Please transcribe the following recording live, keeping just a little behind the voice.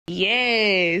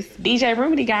Yes, DJ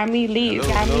Remedy got me lit.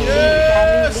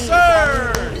 Yes,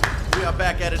 sir. We are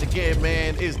back at it again,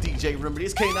 man. It's DJ Remedy.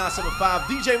 It's K97.5.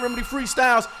 DJ Remedy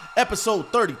Freestyles, episode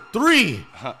 33.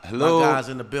 Hello. My guys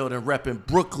in the building repping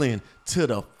Brooklyn to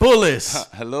the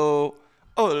fullest. Hello.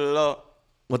 Hola.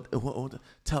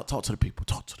 Talk to the people.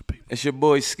 Talk to the people. It's your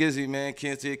boy SKZIY, man.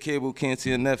 Can't see a cable, can't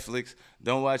see a Netflix.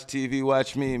 Don't watch TV,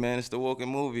 watch me, man. It's the walking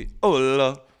movie.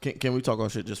 Hola. Can we talk our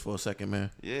shit just for a second, man?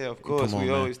 Yeah, of course.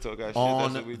 We always talk our shit.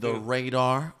 On That's what we the do.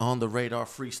 radar,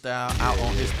 Freestyle, out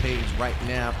on his page right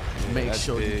now. Make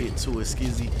sure big. you get to it,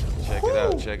 Skizzy.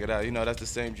 Check it out. You know, that's the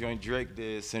same joint Drake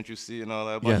did, Central C and all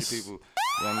that. A bunch of people. You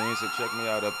know what I mean? So check me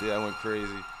out up there. I went crazy.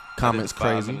 Comments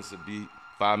crazy. 5 minutes of beat.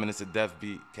 5 minutes of Def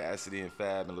beat. Cassidy and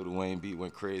Fab and Lil Wayne beat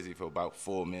went crazy for about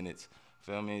 4 minutes.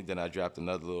 Feel me? Then I dropped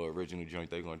another little original joint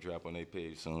they're going to drop on their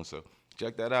page soon. So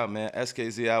check that out, man.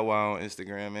 SKZIY on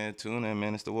Instagram, man. Tune in,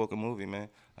 man. It's the walking movie, man.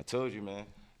 I told you, man.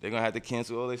 They're going to have to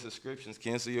cancel all their subscriptions.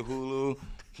 Cancel your Hulu.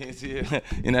 Cancel your,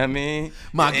 you know what I mean?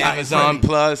 My guy Amazon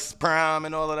Plus, Prime,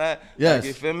 and all of that. Yes. Like,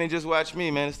 you feel me? Just watch me,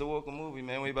 man. It's the walking movie,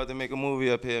 man. We about to make a movie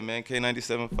up here, man.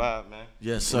 K97.5, man.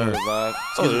 Yes, sir.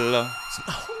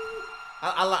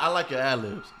 I like your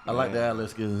ad-libs. I like the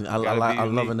ad-libs. I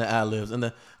loving the ad-libs. And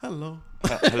the hello.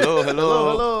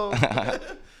 hello.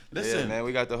 Listen, yeah, man,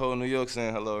 we got the whole New York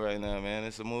saying hello right now, man.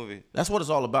 It's a movie. That's what it's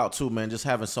all about too, man. Just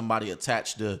having somebody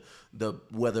attached to the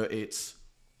whether it's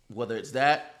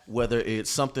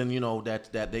something, you know,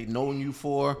 that they known you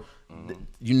for.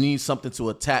 You need something to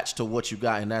attach to what you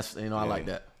got, and that's, you know, I like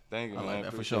that. Thank you, man. Like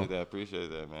that, Appreciate for sure. that.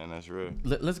 Appreciate that, man. That's real.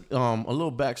 Let's a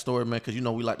little backstory, man, because you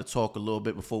know we like to talk a little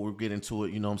bit before we get into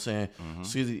it. You know what I'm saying?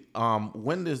 Skizzy,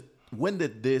 when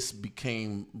did this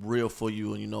became real for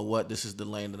you, and you know what, this is the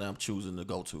lane that I'm choosing to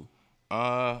go to?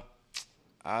 I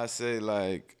say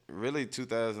like really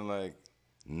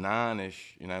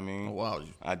 2009-ish. You know what I mean? Oh, wow.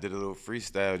 I did a little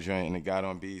freestyle joint and it got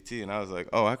on BET, and I was like,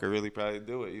 oh, I could really probably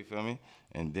do it. You feel me?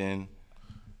 And then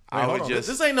I would just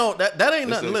this ain't no that ain't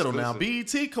nothing little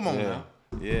exclusive. now. BET, come on now.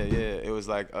 Yeah. It was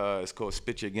like it's called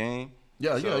Spit Your Game.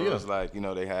 Yeah. It was like, you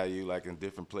know, they had you like in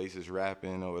different places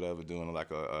rapping or whatever, doing like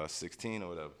a 16 or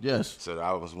whatever. Yes. So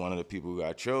I was one of the people who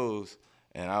I chose,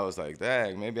 and I was like,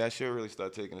 dang, maybe I should really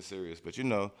start taking it serious. But you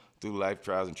know, through life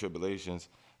trials and tribulations,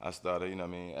 I started, you know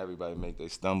what I mean, everybody make their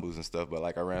stumbles and stuff. But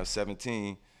like around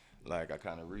 17, like I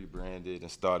kind of rebranded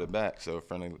and started back. So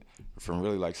from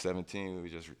really like 17, we were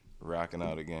just rocking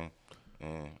out again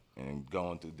and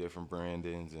going through different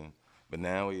brandings. But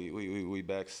now we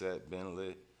back set, been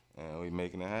lit, and we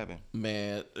making it happen.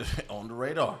 Man, on the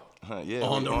radar. Yeah,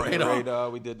 on the radar.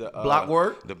 We did the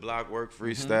blockwork. The blockwork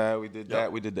freestyle. We did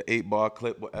that. We did the 8-bar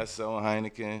clip with SO and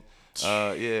Heineken.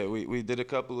 Yeah, we did a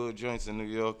couple little joints in New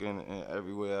York and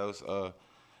everywhere else.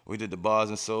 We did the Bars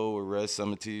and Soul with Red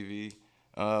Summer TV.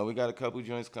 We got a couple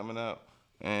joints coming out,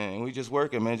 and we just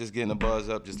working, man, just getting the buzz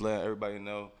up, just letting everybody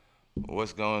know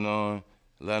what's going on.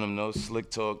 Let them know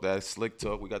Slick Talk. That's Slick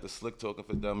Talk. We got the Slick Talking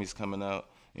for Dummies coming out.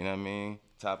 You know what I mean?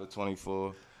 Top of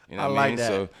 24. You know what I mean? That.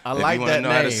 So I if like you want that to know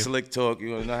name. how to slick talk,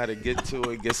 you want to know how to get to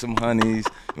it, get some honeys,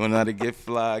 you want to know how to get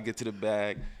fly, get to the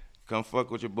bag, come fuck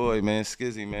with your boy, man.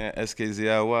 SKZIY, man.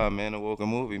 SKZIY, man. The walking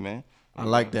movie, man. I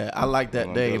like that. I like that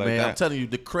name, like man. that. I'm telling you,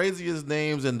 the craziest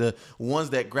names and the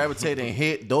ones that gravitate and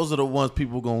hit, those are the ones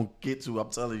people gonna get to. I'm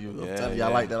telling you. I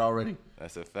like that already.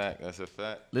 That's a fact. That's a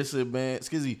fact. Listen, man,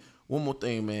 SKZIY, one more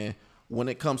thing, man. When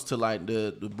it comes to like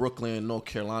the Brooklyn, North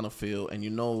Carolina field, and you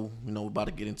know, we're about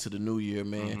to get into the new year,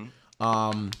 man.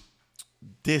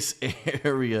 This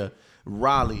area,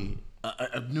 Raleigh,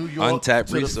 New York,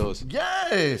 Untapped resource.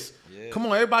 Yes. Yeah. Come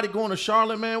on, everybody going to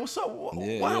Charlotte, man. What's up?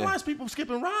 Why is people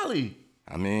skipping Raleigh?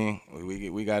 I mean,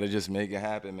 we got to just make it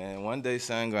happen, man. One day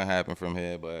something going to happen from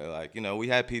here, but like, you know, we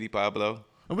had Petey Pablo.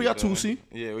 And we got Tusi.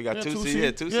 Yeah, we got Tusi.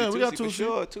 Yeah, Tusi. Yeah, we got Tusi. For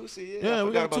sure. Tusi, yeah,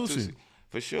 we got Tusi.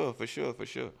 For sure.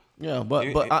 Yeah,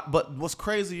 but what's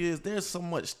crazy is there's so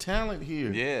much talent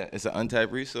here. Yeah, it's an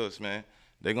untapped resource, man.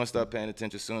 They're going to start paying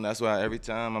attention soon. That's why every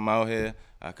time I'm out here,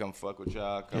 I come fuck with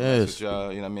y'all, come mess with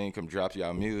y'all, you know what I mean? Come drop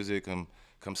y'all music, come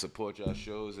support y'all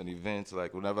shows and events.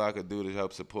 Like, whatever I could do to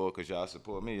help support, because y'all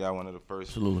support me. Y'all one of the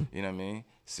first, Absolutely. You know what I mean,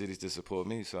 cities to support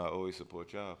me, so I always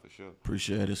support y'all, for sure.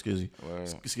 Appreciate it, Skizzy.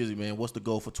 Skizzy, man, what's the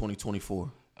goal for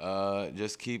 2024?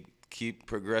 Just keep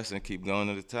progressing, keep going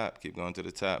to the top,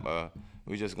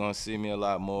 we just going to see me a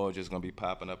lot more, just going to be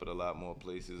popping up at a lot more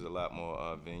places, a lot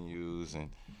more venues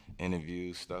and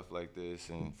interviews, stuff like this,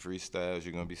 and freestyles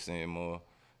you're going to be seeing more.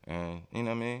 And, you know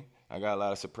what I mean? I got a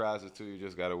lot of surprises, too. You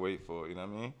just got to wait for it, you know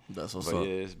what I mean? That's what's up. But,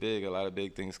 yeah, it's big. A lot of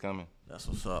big things coming. That's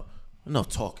what's up. Enough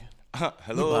talking.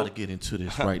 Hello. We about to get into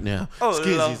this right now. Oh,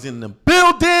 Skizzy's in the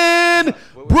building.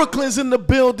 Brooklyn's in the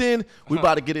building. We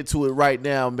about to get into it right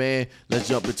now, man. Let's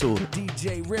jump into it.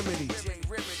 DJ Remedy.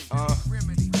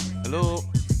 Hello.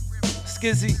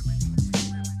 Skizzy.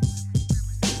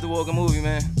 It's the walking movie,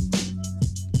 man.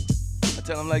 I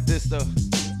tell him like this, though.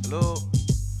 Hello.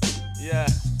 Yeah.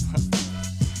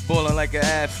 Ballin' like an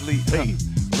athlete. Hey.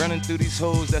 Running through these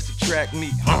hoes, that's a track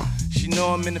meet. She know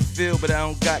I'm in the field, but I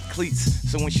don't got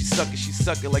cleats. So when she suck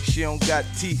it like she don't got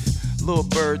teeth. Little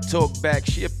bird talk back,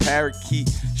 she a parakeet.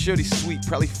 Shorty sweet,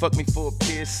 probably fuck me for a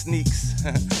pair of sneaks.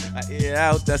 I air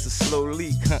out, that's a slow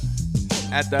leak.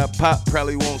 After I pop,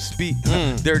 probably won't speak.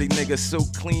 Dirty nigga, so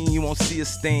clean, you won't see a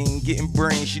stain. Getting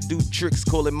brains, she do tricks,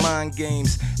 call it mind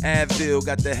games. Advil,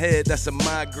 got the head, that's a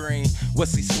migraine.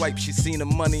 Wesley Swipe, she seen the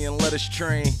money and let us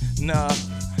train. Nah.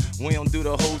 We don't do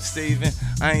the whole saving.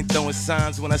 I ain't throwing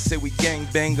signs when I say we gang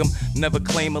bang them. Never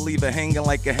claim or leave a hanging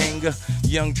like a hanger.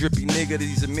 Young drippy nigga,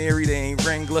 these are married, they ain't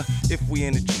Wrangler. If we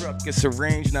in the truck, it's a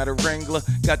range, not a Wrangler.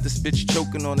 Got this bitch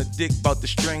choking on a dick, bout to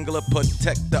strangle her.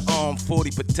 Protect the arm,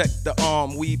 40, protect the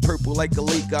arm. Weed purple like a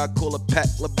leak, I call her Pat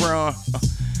LeBron.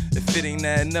 If it ain't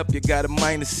adding up, you gotta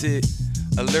minus it.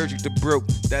 Allergic to broke,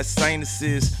 that's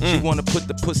sinuses. She wanna put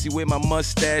the pussy where my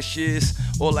mustache is.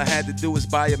 All I had to do was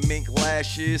buy her mink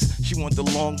lashes. She want the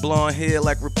long blonde hair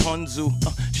like Rapunzel.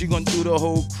 She gonna do the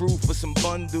whole crew for some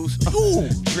bundles.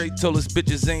 Dre told us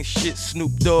bitches ain't shit.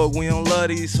 Snoop Dogg, we don't love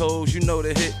these hoes. You know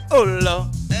the hit. Oh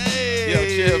Lord. Hey.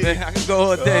 Yo, chill, man. I can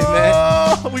go all day,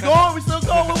 man. We going? We still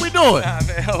going? What we doing? Nah,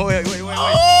 man. Wait. We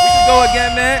can go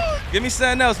again, man. Give me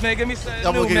something else, man. Give me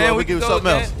something new, man. I'm gonna give you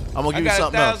something else. I'm gonna give you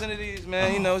something else. I got 1,000 of these,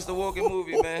 man. You know, it's the walking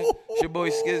movie, man. It's your boy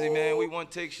Skizzy, man. We want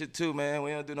take shit too, man.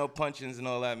 We don't do no punchings and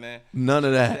all that, man. None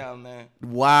of that. Yeah, man.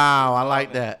 Wow, I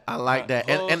like that. I like that.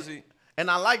 Cozy.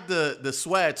 And I like the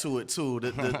swag to it too.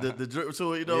 The drip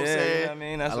to it. You know what I'm saying? Yeah, I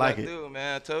mean that's like what I do,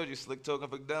 man. I told you, Slick Talking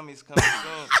for Dummies coming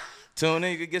soon. Tune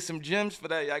in, you can get some gems for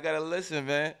that. Y'all gotta listen,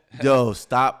 man. Yo,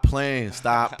 stop playing.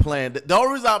 Stop playing. The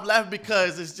only reason I'm laughing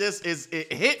because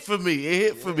it hit for me. It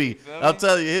hit for me. I'm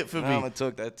telling you, it hit for me. I'm gonna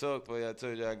talk that talk for you. I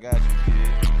told you I got you,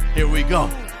 kid. Here we go.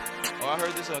 Oh, I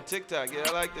heard this on TikTok. Yeah,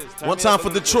 I like this. Turn One me time up for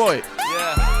a little Detroit. bit.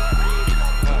 Yeah.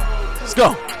 Let's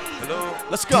go. Hello.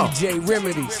 Let's go. DJ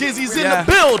Remedy. Skizzy's in the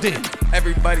building.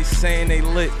 Everybody saying they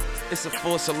lit. It's a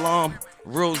false alarm.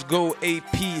 Rose gold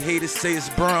AP, haters say it's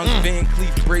bronze. Van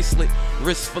Cleef bracelet,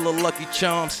 wrist full of Lucky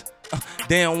Charms.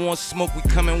 They don't want smoke, we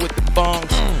coming with the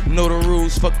bombs. Know the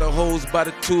rules, fuck the hoes by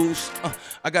the tools.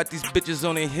 I got these bitches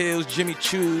on their heels, Jimmy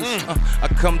Choos. I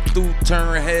come through,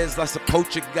 turn heads like a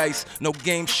poltergeist. No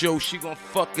game show, she gon'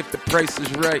 fuck if the price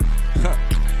is right.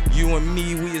 You and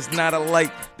me, we is not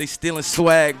alike. They stealing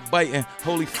swag, biting,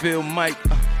 Holyfield Mike.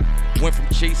 Went from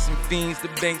chasing fiends to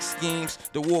bank schemes.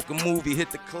 The walking movie, hit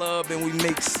the club and we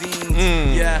make scenes.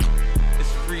 Yeah,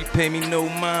 it's free, pay me no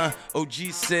mind. OG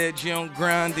said you don't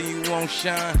grind then you won't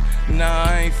shine. Nah,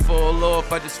 I ain't fall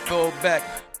off, I just fall back.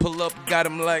 Pull up, got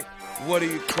him like, what do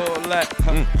you call that?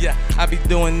 Yeah, I be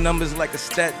doing numbers like a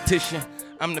statistician.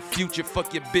 I'm the future,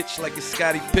 fuck your bitch like it's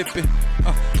Scottie Pippen.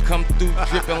 Come through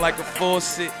dripping like a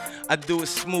faucet. I do it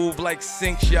smooth like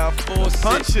sinks, y'all force it.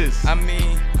 Punches. I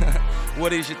mean,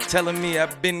 what is you telling me?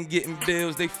 I've been getting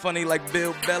bills, they funny like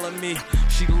Bill Bellamy.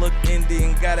 She look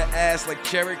Indian, got an ass like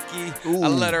Cherokee. I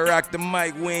let her rock the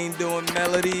mic, we ain't doing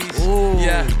melodies.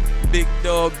 Yeah, big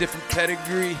dog, different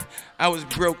pedigree. I was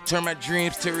broke, turned my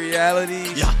dreams to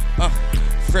realities. Yeah.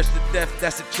 Fresh to death,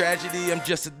 that's a tragedy. I'm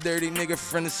just a dirty nigga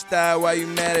friend of style, why you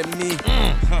mad at me?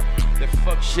 That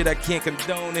fuck shit, I can't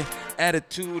condone it.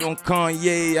 Attitude on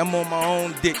Kanye, I'm on my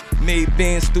own dick. Made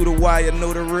bands through the wire,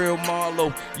 know the real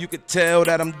Marlo. You could tell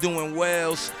that I'm doing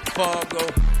Wells Fargo.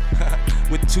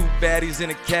 With two baddies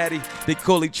in a caddy. They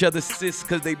call each other sis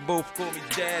cause they both call me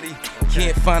daddy.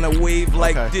 Can't find a wave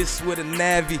like this with a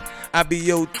Navi. I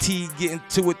be OT, getting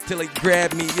to it till they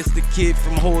grab me. It's the kid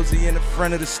from Halsey in the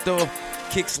front of the store.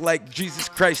 Kicks like Jesus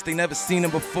Christ, they never seen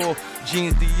him before.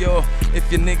 Jeans Dior, if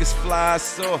your niggas fly, I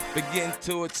saw. But getting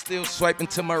to it, still swiping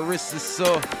till my wrist is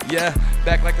sore. Yeah,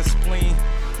 back like a spleen,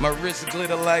 my wrist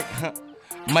glitter like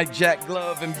Mike Jack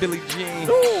Glove and Billie Jean.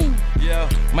 Yeah,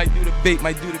 might do the bait,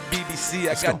 might do the BBC.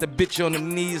 I got the bitch on the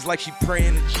knees like she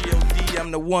praying to G.O.D.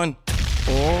 I'm the one.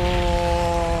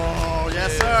 Oh,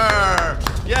 yes, sir.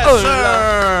 Yes,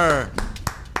 sir.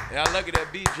 Yeah, I lucky that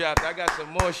beat dropped. I got some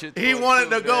more shit. He wanted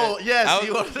to go. Yes,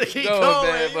 he wanted to keep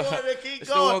going. He wanted to keep It's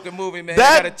going. the walking movie, man. You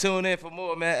gotta tune in for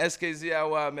more, man.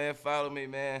 SKZIY, man. Follow me,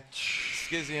 man.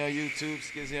 Skizzy on YouTube,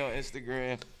 Skizzy on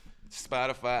Instagram,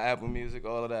 Spotify, Apple Music,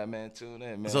 all of that, man. Tune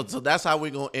in, man. So that's how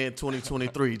we're going to end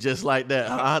 2023, just like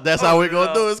that. That's how we're going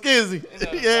to do it,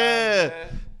 Skizzy. Yeah.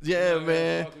 Yeah, man.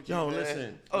 man. Fuck with Yo, you, man.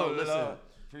 listen. Oh, listen. Lord.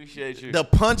 Appreciate you. The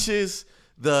punches,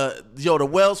 the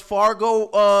Wells Fargo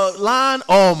line.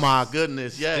 Oh my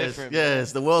goodness. Yes,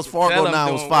 yes. The Wells Fargo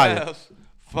line was fire. Wells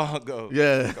Fargo.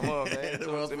 Yeah. Come on, man. The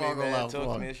Talk Wells to me, Fargo man. line was Talk to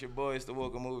fire. me. It's your boy. It's the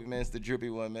Walker Movie, man. It's the drippy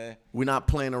one, man. We're not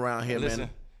playing around here, Listen, man.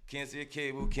 can't see a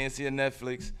cable, can't see a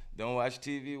Netflix. Don't watch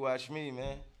TV, watch me,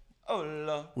 man. Oh,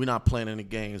 Lord. We're not playing any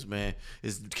games, man.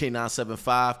 It's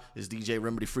K97.5. It's DJ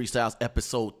Remedy Freestyles,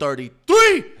 episode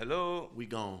 33. Hello. We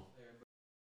gone.